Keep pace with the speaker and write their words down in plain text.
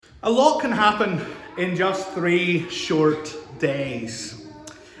A lot can happen in just 3 short days.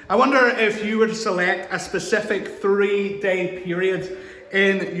 I wonder if you were to select a specific 3-day period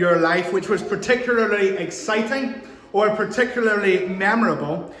in your life which was particularly exciting or particularly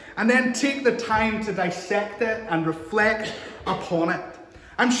memorable, and then take the time to dissect it and reflect upon it.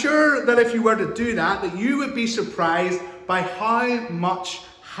 I'm sure that if you were to do that you would be surprised by how much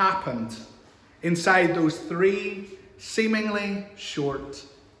happened inside those 3 seemingly short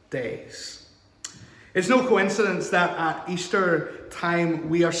days. It's no coincidence that at Easter time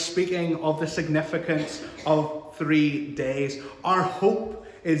we are speaking of the significance of 3 days. Our hope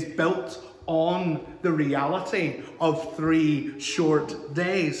is built on the reality of 3 short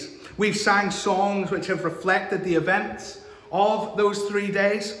days. We've sang songs which have reflected the events of those 3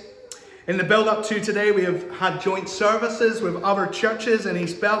 days. In the build-up to today, we have had joint services with other churches in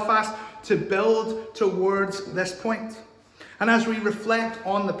East Belfast to build towards this point. And as we reflect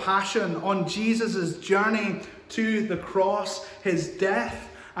on the Passion, on Jesus' journey to the cross, his death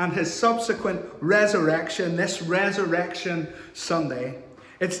and his subsequent resurrection, this Resurrection Sunday,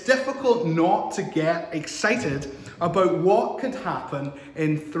 it's difficult not to get excited about what could happen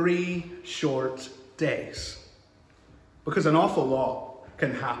in 3 short days. Because an awful lot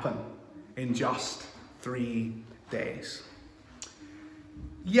can happen in just 3 days.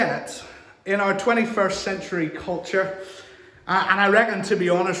 Yet, in our 21st century culture, and I reckon, to be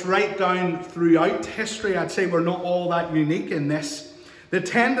honest, right down throughout history, I'd say we're not all that unique in this. The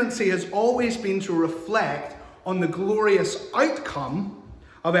tendency has always been to reflect on the glorious outcome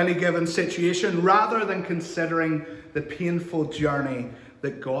of any given situation rather than considering the painful journey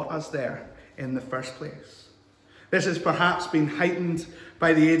that got us there in the first place. This has perhaps been heightened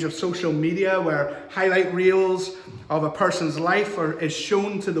by the age of social media, where highlight reels of a person's life is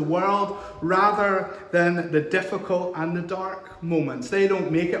shown to the world rather than the difficult and the dark moments. They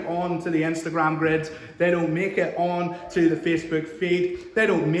don't make it on to the Instagram grids. They don't make it on to the Facebook feed. They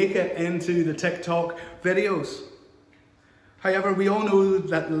don't make it into the TikTok videos. However, we all know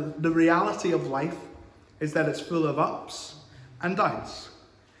that the reality of life is that it's full of ups and downs.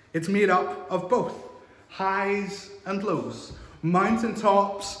 It's made up of both highs and lows,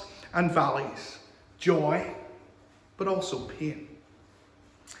 mountaintops and valleys, joy, but also pain.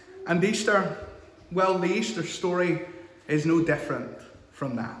 And Easter, well, the Easter story is no different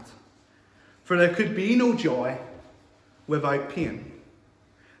from that. For there could be no joy without pain.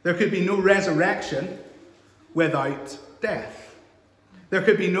 There could be no resurrection without death. There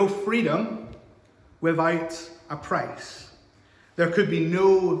could be no freedom without a price. There could be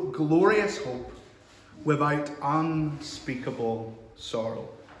no glorious hope without unspeakable sorrow.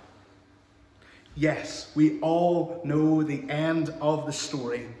 Yes, we all know the end of the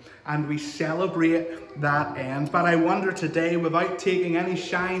story, and we celebrate that end. But I wonder today, without taking any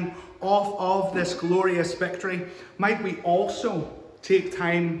shine off of this glorious victory, might we also take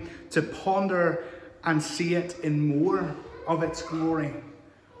time to ponder and see it in more of its glory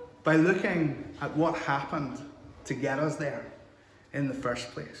by looking at what happened to get us there in the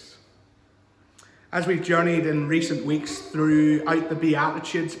first place. As we've journeyed in recent weeks throughout the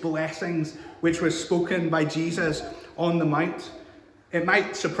Beatitudes blessings which was spoken by Jesus on the Mount, it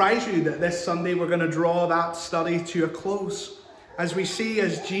might surprise you that this Sunday we're going to draw that study to a close as we see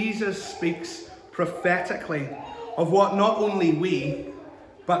as Jesus speaks prophetically of what not only we,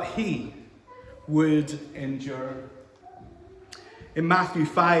 but he would endure. In Matthew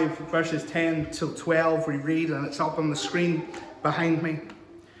 5, verses 10 till 12, we read, and it's up on the screen behind me,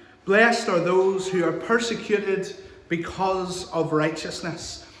 "Blessed are those who are persecuted because of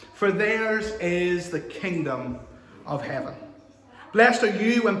righteousness, for theirs is the kingdom of heaven. Blessed are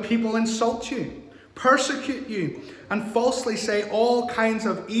you when people insult you, persecute you, and falsely say all kinds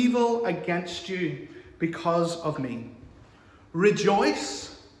of evil against you because of me.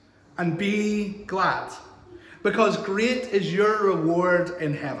 Rejoice and be glad, because great is your reward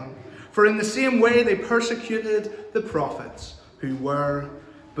in heaven. For in the same way they persecuted the prophets who were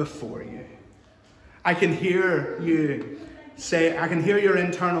before you." I can hear you say, I can hear your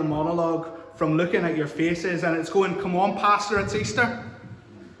internal monologue from looking at your faces, and it's going, "Come on, Pastor, it's Easter.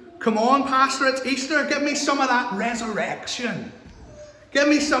 Come on, Pastor, it's Easter. Give me some of that resurrection. Give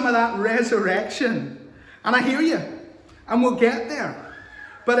me some of that resurrection." And I hear you, and we'll get there.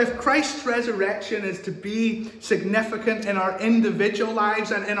 But if Christ's resurrection is to be significant in our individual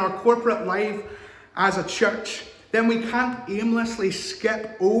lives and in our corporate life as a church, then we can't aimlessly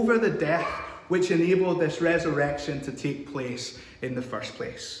skip over the death which enabled this resurrection to take place in the first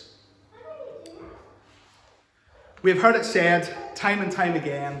place. We've heard it said time and time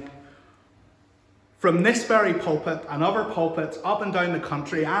again, from this very pulpit and other pulpits up and down the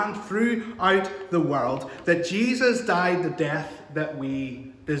country and throughout the world that Jesus died the death that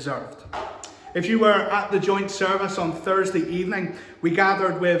we deserved. If you were at the joint service on Thursday evening, we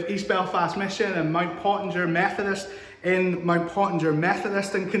gathered with East Belfast Mission and Mount Pottinger Methodist in Mount Pottinger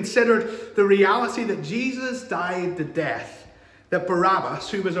Methodist and considered the reality that Jesus died the death that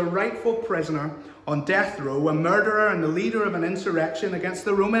Barabbas, who was a rightful prisoner on death row, a murderer and the leader of an insurrection against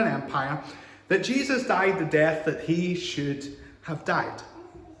the Roman Empire, that Jesus died the death that he should have died.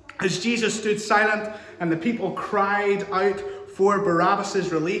 As Jesus stood silent and the people cried out for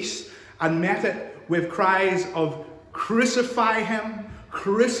Barabbas' release and met it with cries of crucify him,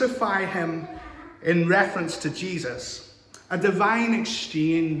 in reference to Jesus, a divine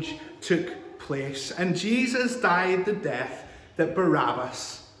exchange took place and Jesus died the death that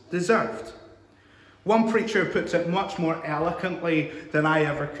Barabbas deserved. One preacher puts it much more eloquently than I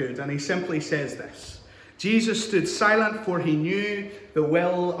ever could, and he simply says this: Jesus stood silent, for he knew the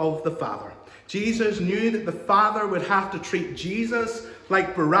will of the Father. Jesus knew that the Father would have to treat Jesus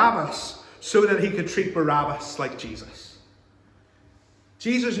like Barabbas so that he could treat Barabbas like Jesus.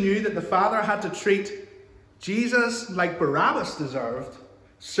 Jesus knew that the Father had to treat Jesus like Barabbas deserved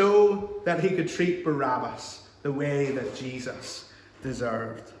so that he could treat Barabbas the way that Jesus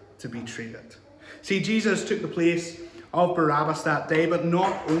deserved to be treated. See, Jesus took the place of Barabbas that day, but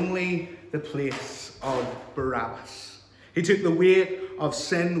not only the place of Barabbas. He took the weight of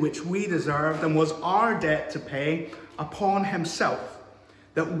sin which we deserved and was our debt to pay upon himself,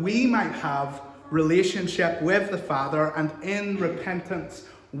 that we might have relationship with the Father, and in repentance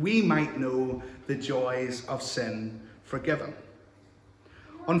we might know the joys of sin forgiven.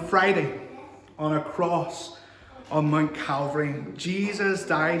 On Friday, on a cross on Mount Calvary, Jesus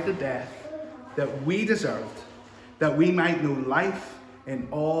died the death that we deserved, that we might know life in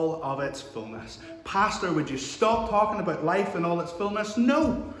all of its fullness. Pastor, would you stop talking about life in all its fullness?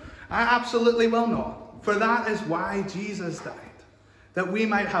 No, I absolutely will not. For that is why Jesus died, that we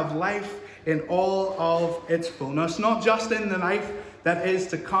might have life in all of its fullness, not just in the life that is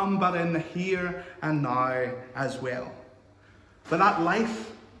to come, but in the here and now as well. But that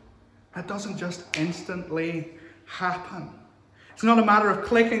life, that doesn't just instantly happen. It's not a matter of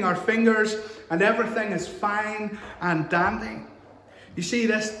clicking our fingers and everything is fine and dandy. You see,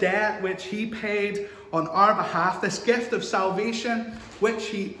 this debt which he paid on our behalf, this gift of salvation which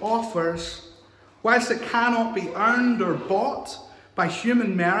he offers, whilst it cannot be earned or bought by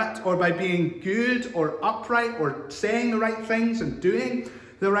human merit or by being good or upright or saying the right things and doing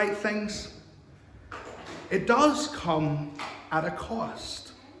the right things, it does come at a cost.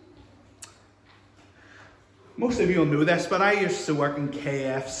 Most of you will know this, but I used to work in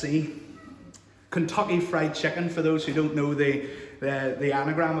KFC, Kentucky Fried Chicken, for those who don't know the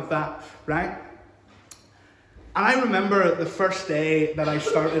anagram of that, right? And I remember the first day that I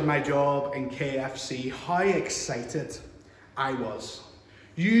started my job in KFC, how excited I was.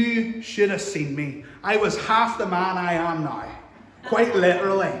 You should have seen me. I was half the man I am now, quite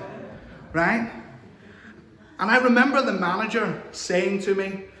literally, right? And I remember the manager saying to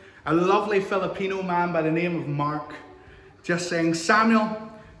me, a lovely Filipino man by the name of Mark, just saying, Samuel,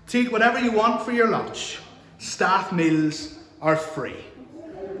 take whatever you want for your lunch. Staff meals are free.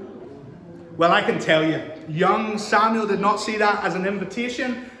 Well, I can tell you, young Samuel did not see that as an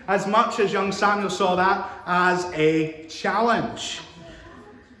invitation as much as young Samuel saw that as a challenge.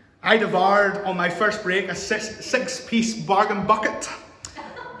 I devoured on my first break a six-piece bargain bucket.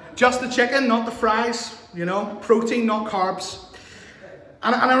 Just the chicken, not the fries, protein, not carbs.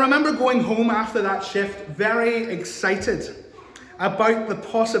 And I remember going home after that shift very excited about the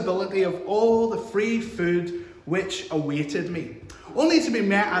possibility of all the free food which awaited me. Only to be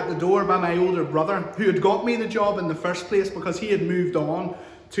met at the door by my older brother, who had got me the job in the first place because he had moved on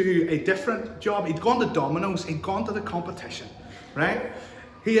to a different job. He'd gone to Domino's, he'd gone to the competition, right?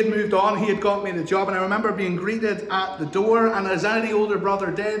 He had moved on, he had got me the job, and I remember being greeted at the door, and as any older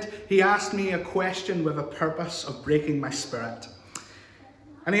brother did, he asked me a question with a purpose of breaking my spirit.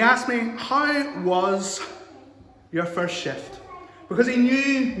 And he asked me, how was your first shift? Because he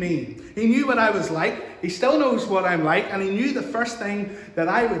knew me. He knew what I was like. He still knows what I'm like. And he knew the first thing that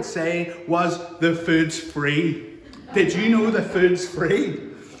I would say was, the food's free. Did you know the food's free?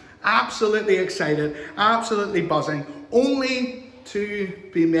 Absolutely excited, absolutely buzzing, only to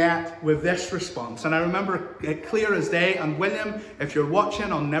be met with this response. And I remember it clear as day. And William, if you're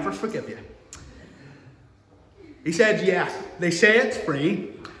watching, I'll never forgive you. He said, yeah, they say it's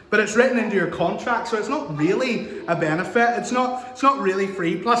free, but it's written into your contract, so it's not really a benefit. It's not really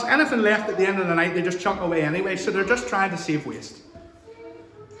free. Plus, anything left at the end of the night, they just chuck away anyway, so they're just trying to save waste.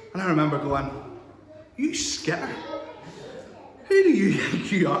 And I remember going, You skitter. Who do you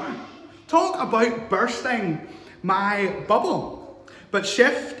think you are? Talk about bursting my bubble. But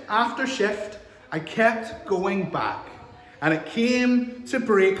shift after shift, I kept going back. And it came to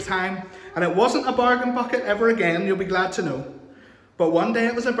break time. And it wasn't a bargain bucket ever again, you'll be glad to know. But one day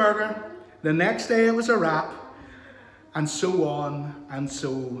it was a burger. The next day it was a wrap. And so on and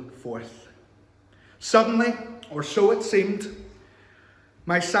so forth. Suddenly, or so it seemed,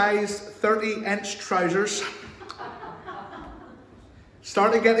 my size 30-inch trousers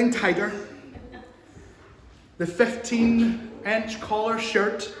started getting tighter. The 15-inch collar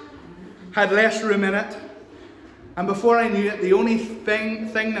shirt had less room in it. And before I knew it, the only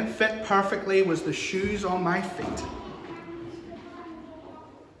thing that fit perfectly was the shoes on my feet.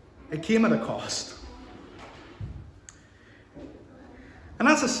 It came at a cost. And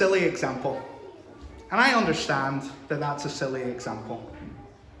that's a silly example. And I understand that that's a silly example.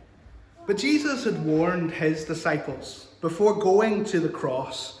 But Jesus had warned his disciples before going to the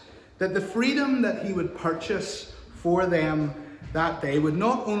cross that the freedom that he would purchase for them that day would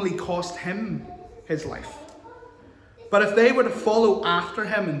not only cost him his life, but if they were to follow after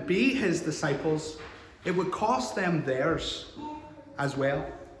him and be his disciples, it would cost them theirs as well.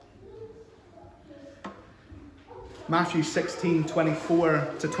 Matthew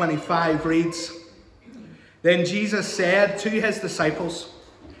 16:24-25 reads, "Then Jesus said to his disciples,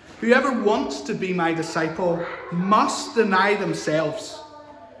 'Whoever wants to be my disciple must deny themselves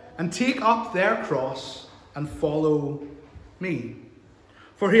and take up their cross and follow me.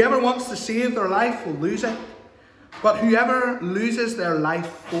 For whoever wants to save their life will lose it, but whoever loses their life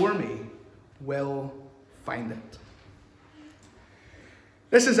for me will find it.'"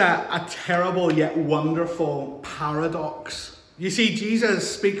 This is a terrible yet wonderful paradox. You see, Jesus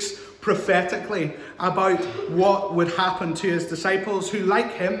speaks prophetically about what would happen to his disciples who,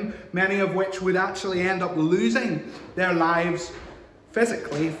 like him, many of which would actually end up losing their lives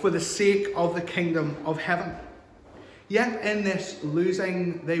physically for the sake of the kingdom of heaven. Yet in this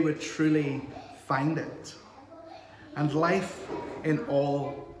losing, they would truly find it, and life in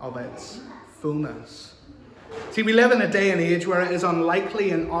all of its fullness. See, we live in a day and age where it is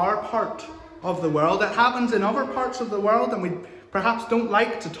unlikely in our part of the world. It happens in other parts of the world and we perhaps don't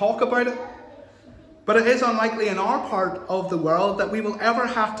like to talk about it. But it is unlikely in our part of the world that we will ever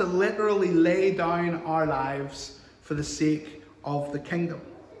have to literally lay down our lives for the sake of the kingdom.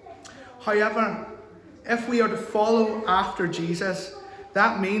 However, if we are to follow after Jesus,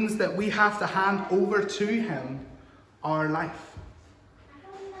 that means that we have to hand over to him our life,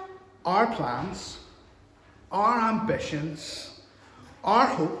 our plans, our ambitions, our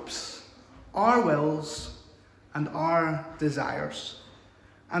hopes, our wills, and our desires,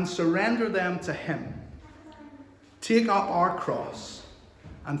 and surrender them to him. Take up our cross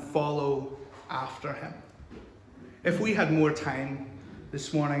and follow after him. If we had more time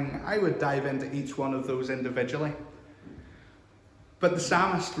this morning, I would dive into each one of those individually. But the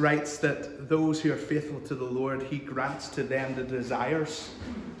psalmist writes that those who are faithful to the Lord, he grants to them the desires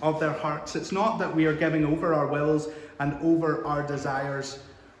of their hearts. It's not that we are giving over our wills and over our desires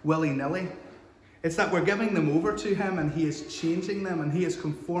willy-nilly. It's that we're giving them over to him and he is changing them and he is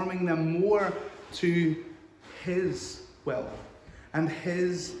conforming them more to his will and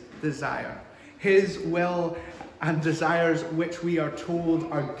his desire. His will and desires which we are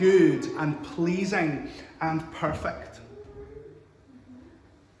told are good and pleasing and perfect.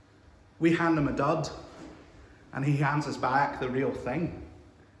 We hand him a dud and he hands us back the real thing.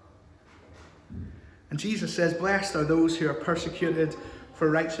 And Jesus says, "Blessed are those who are persecuted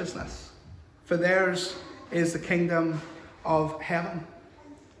for righteousness, for theirs is the kingdom of heaven."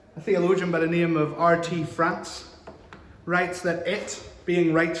 A theologian by the name of R.T. France writes that it,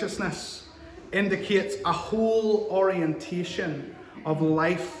 being righteousness, indicates a whole orientation of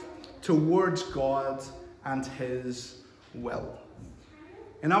life towards God and his will.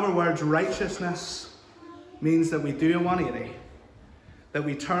 In other words, righteousness means that we do a 180, that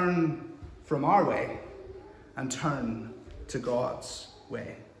we turn from our way and turn to God's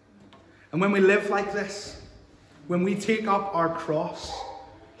way. And when we live like this, when we take up our cross,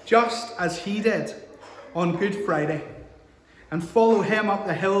 just as he did on Good Friday, and follow him up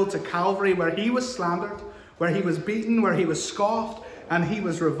the hill to Calvary where he was slandered, where he was beaten, where he was scoffed, and he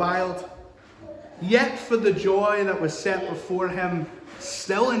was reviled, yet for the joy that was set before him,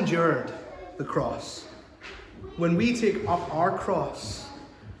 still endured the cross. When we take up our cross,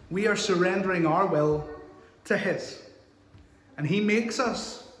 we are surrendering our will to his. And he makes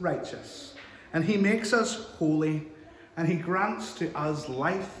us righteous. And he makes us holy. And he grants to us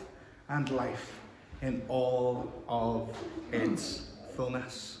life and life in all of its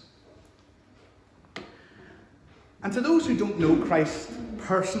fullness. And to those who don't know Christ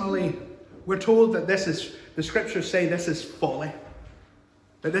personally, we're told that the scriptures say this is folly,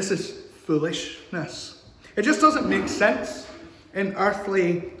 that this is foolishness. It just doesn't make sense in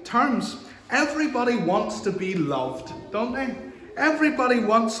earthly terms. Everybody wants to be loved, don't they? Everybody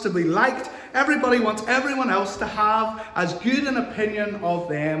wants to be liked. Everybody wants everyone else to have as good an opinion of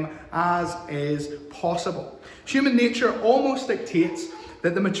them as is possible. Human nature almost dictates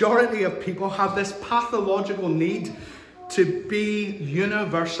that the majority of people have this pathological need to be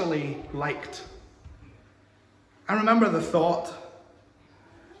universally liked. I remember the thought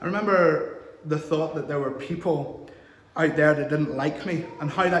that there were people out there that didn't like me, and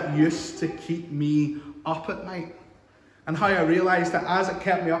how that used to keep me up at night. And how I realised that as it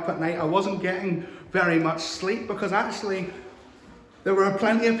kept me up at night, I wasn't getting very much sleep, because actually there were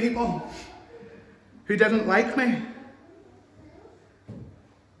plenty of people who didn't like me.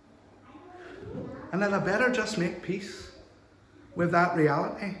 And that I better just make peace with that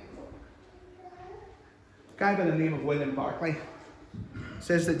reality. A guy by the name of William Barclay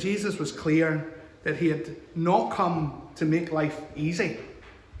says that Jesus was clear that he had not come to make life easy.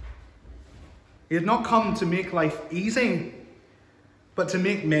 He had not come to make life easy, but to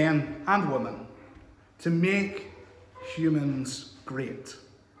make men and women, to make humans great.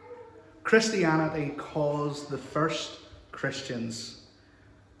 Christianity caused the first Christians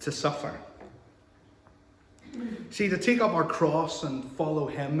to suffer. See, to take up our cross and follow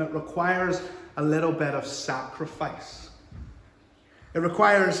him, it requires a little bit of sacrifice. It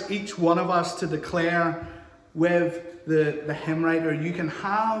requires each one of us to declare with the hymn writer, you can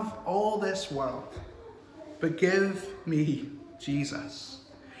have all this world, but give me Jesus.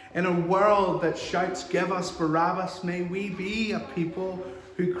 In a world that shouts, give us Barabbas, may we be a people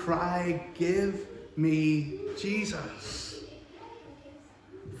who cry, give me Jesus.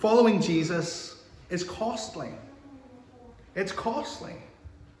 Following Jesus is costly. It's costly,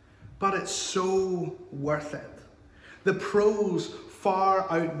 but it's so worth it. The pros far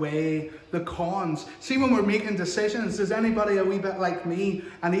outweigh the cons. See, when we're making decisions, is anybody a wee bit like me,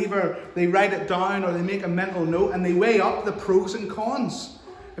 and either they write it down or they make a mental note and they weigh up the pros and cons?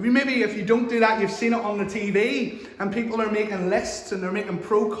 If you don't do that, you've seen it on the TV, and people are making lists, and they're making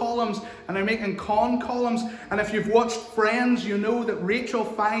pro columns and they're making con columns. And if you've watched Friends, you know that Rachel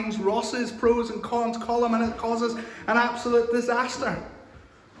finds Ross's pros and cons column, and it causes an absolute disaster,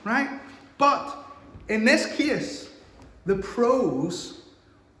 right? But in this case, the pros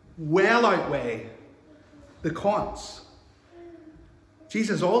well outweigh the cons.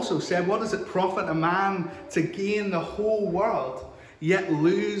 Jesus also said, what does it profit a man to gain the whole world, yet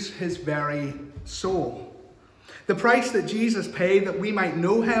lose his very soul? The price that Jesus paid that we might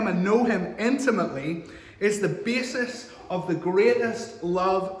know him and know him intimately is the basis of the greatest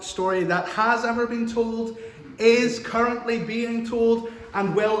love story that has ever been told, is currently being told,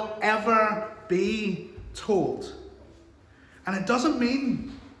 and will ever be told. And it doesn't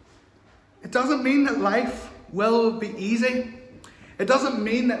mean that life will be easy. It doesn't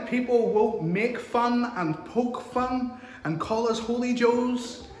mean that people won't make fun and poke fun and call us holy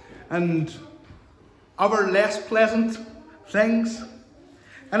joes and other less pleasant things.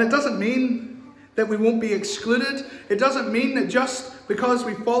 And it doesn't mean that we won't be excluded. It doesn't mean that just because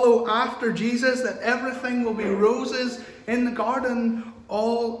we follow after Jesus that everything will be roses in the garden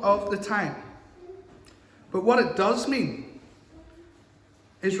all of the time. But what it does mean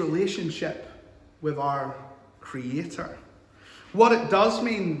is relationship with our Creator. What it does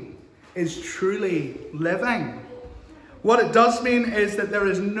mean is truly living. What it does mean is that there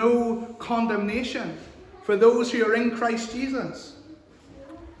is no condemnation for those who are in Christ Jesus.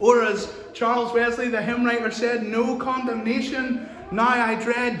 Or as Charles Wesley, the hymn writer, said, no condemnation, now I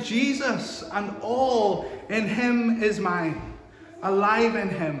dread Jesus, and all in him is mine. Alive in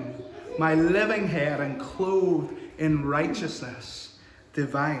him, my living head, and clothed in righteousness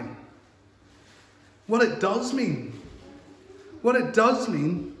divine. What it does mean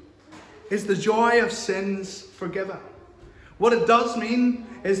is the joy of sins forgiven. What it does mean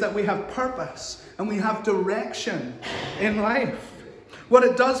is that we have purpose and we have direction in life. What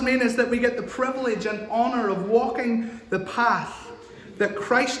it does mean is that we get the privilege and honor of walking the path that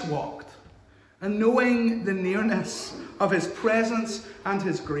Christ walked, and knowing the nearness of his presence and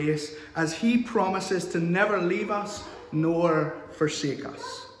his grace as he promises to never leave us nor forsake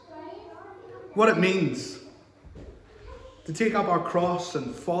us. What it means to take up our cross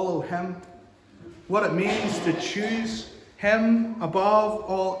and follow him. What it means to choose him above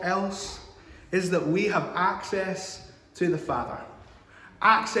all else is that we have access to the Father,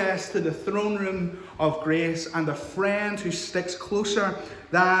 access to the throne room of grace, and a friend who sticks closer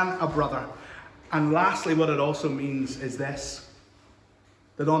than a brother. And lastly, what it also means is this,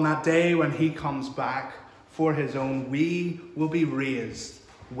 that on that day when he comes back for his own, we will be raised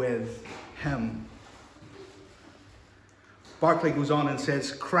with him. Barclay goes on and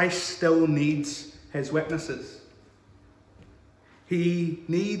says, Christ still needs his witnesses. He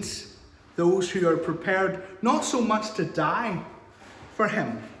needs those who are prepared not so much to die for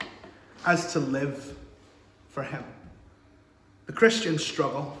him as to live for him. The Christian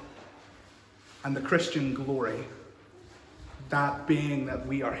struggle and the Christian glory, that being that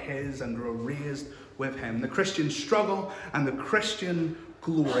we are his and we're raised with him. The Christian struggle and the Christian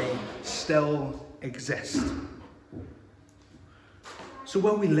glory still exist. So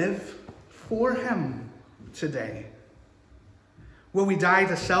will we live for him today? Will we die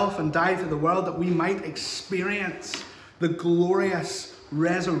to self and die to the world that we might experience the glorious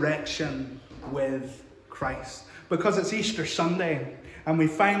resurrection with Christ? Because it's Easter Sunday and we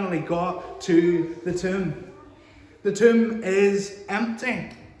finally got to the tomb. The tomb is empty.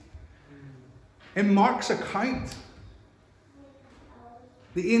 In Mark's account,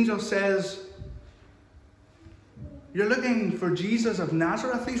 the angel says, you're looking for Jesus of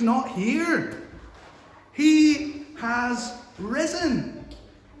Nazareth. He's not here. He has risen.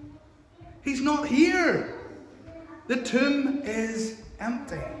 He's not here. The tomb is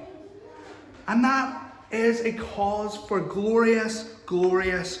empty. And that is a cause for glorious,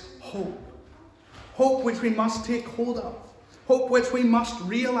 glorious hope. Hope which we must take hold of. Hope which we must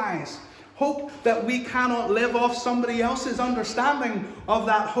realize. Hope that we cannot live off somebody else's understanding of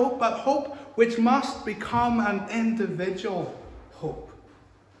that hope, but hope which must become an individual hope.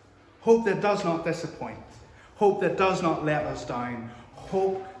 Hope that does not disappoint. Hope that does not let us down.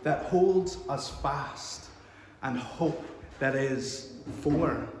 Hope that holds us fast. And hope that is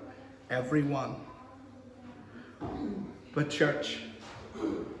for everyone. But church,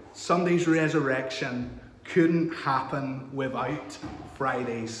 Sunday's resurrection couldn't happen without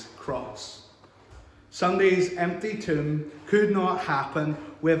Friday's cross. Sunday's empty tomb could not happen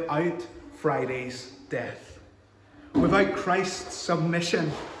without Friday's death. Without Christ's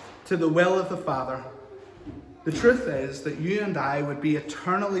submission to the will of the Father, the truth is that you and I would be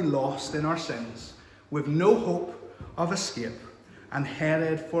eternally lost in our sins, with no hope of escape, and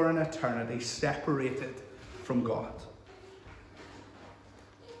headed for an eternity separated from God.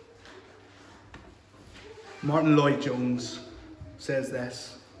 Martin Lloyd-Jones says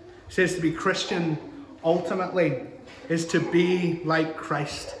this. He says to be Christian ultimately is to be like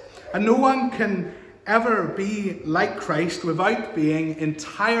Christ. And no one can ever be like Christ without being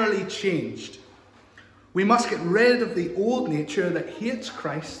entirely changed. We must get rid of the old nature that hates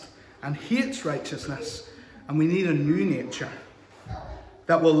Christ and hates righteousness, and we need a new nature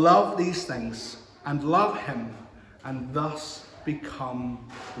that will love these things and love him and thus become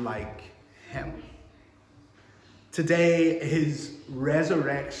like him. Today is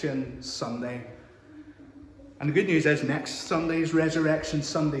Resurrection Sunday. And the good news is next Sunday is Resurrection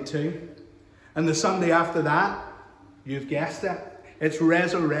Sunday too. And the Sunday after that, you've guessed it, it's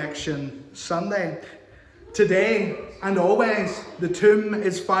Resurrection Sunday. Today and always, the tomb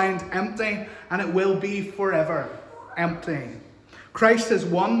is found empty, and it will be forever empty. Christ has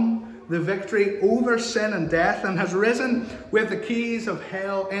won the victory over sin and death and has risen with the keys of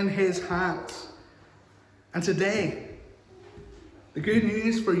hell in his hands. And today, the good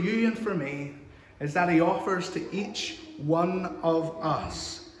news for you and for me is that he offers to each one of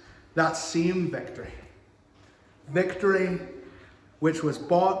us that same victory. Victory which was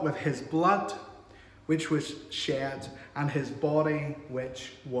bought with his blood, which was shed, and his body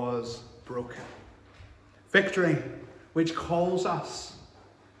which was broken. Victory which calls us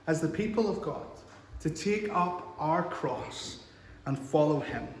as the people of God to take up our cross and follow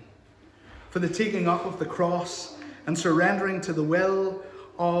him. For the taking up of the cross and surrendering to the will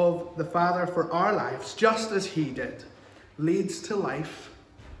of the Father for our lives, just as he did, leads to life,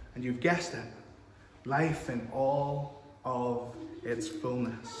 and you've guessed it, life in all of its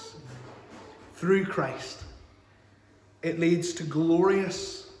fullness. Through Christ, it leads to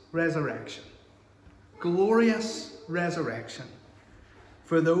glorious resurrection. Glorious resurrection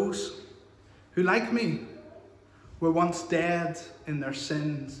for those who, like me, were once dead in their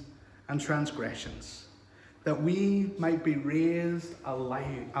sins and transgressions, that we might be raised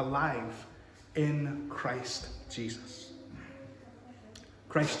alive in Christ Jesus.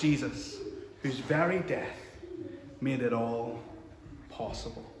 Christ Jesus, whose very death made it all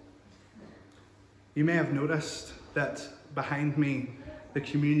possible. You may have noticed that behind me, the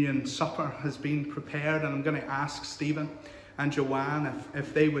communion supper has been prepared, and I'm going to ask Stephen and Joanne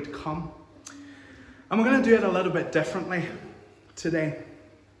if they would come. And we're going to do it a little bit differently today.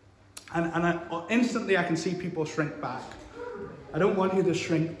 And instantly I can see people shrink back. I don't want you to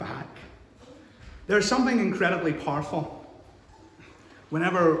shrink back. There's something incredibly powerful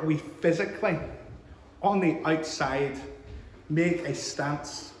whenever we physically, on the outside, make a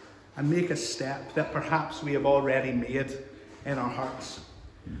stance and make a step that perhaps we have already made in our hearts.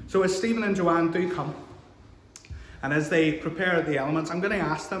 So as Stephen and Joanne do come, and as they prepare the elements, I'm going to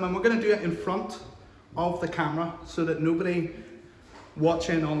ask them, and we're going to do it in front of the camera so that nobody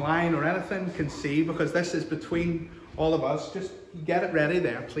watching online or anything can see, because this is between all of us. Just get it ready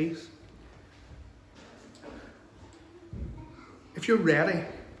there, please. If you're ready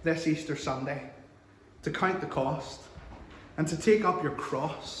this Easter Sunday to count the cost and to take up your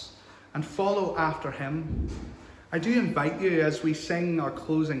cross and follow after him, I do invite you, as we sing our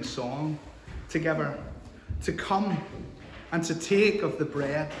closing song together, to come and to take of the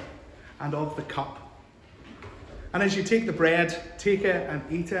bread and of the cup. And as you take the bread, take it and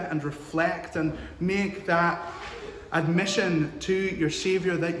eat it and reflect and make that admission to your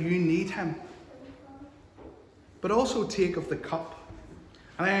Saviour that you need him. But also take of the cup.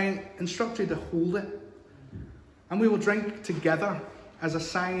 And I instruct you to hold it. And we will drink together as a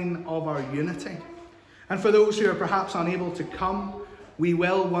sign of our unity. And for those who are perhaps unable to come, we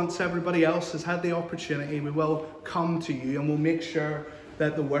will, once everybody else has had the opportunity, we will come to you, and we'll make sure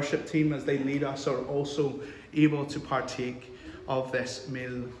that the worship team, as they lead us, are also able to partake of this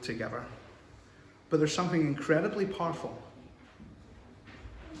meal together. But there's something incredibly powerful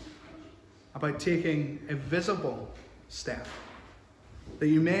about taking a visible step that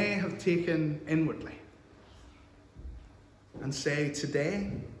you may have taken inwardly and say,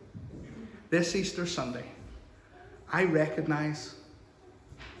 today, this Easter Sunday, I recognize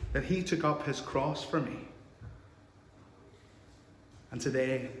that he took up his cross for me. And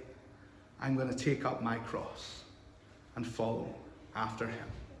today, I'm going to take up my cross and follow after him.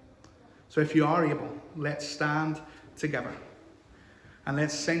 So if you are able, let's stand together and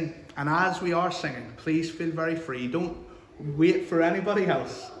let's sing. And as we are singing, please feel very free. Don't wait for anybody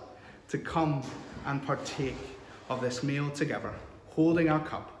else to come and partake of this meal together, holding our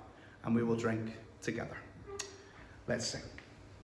cup, and we will drink together. Let's sing.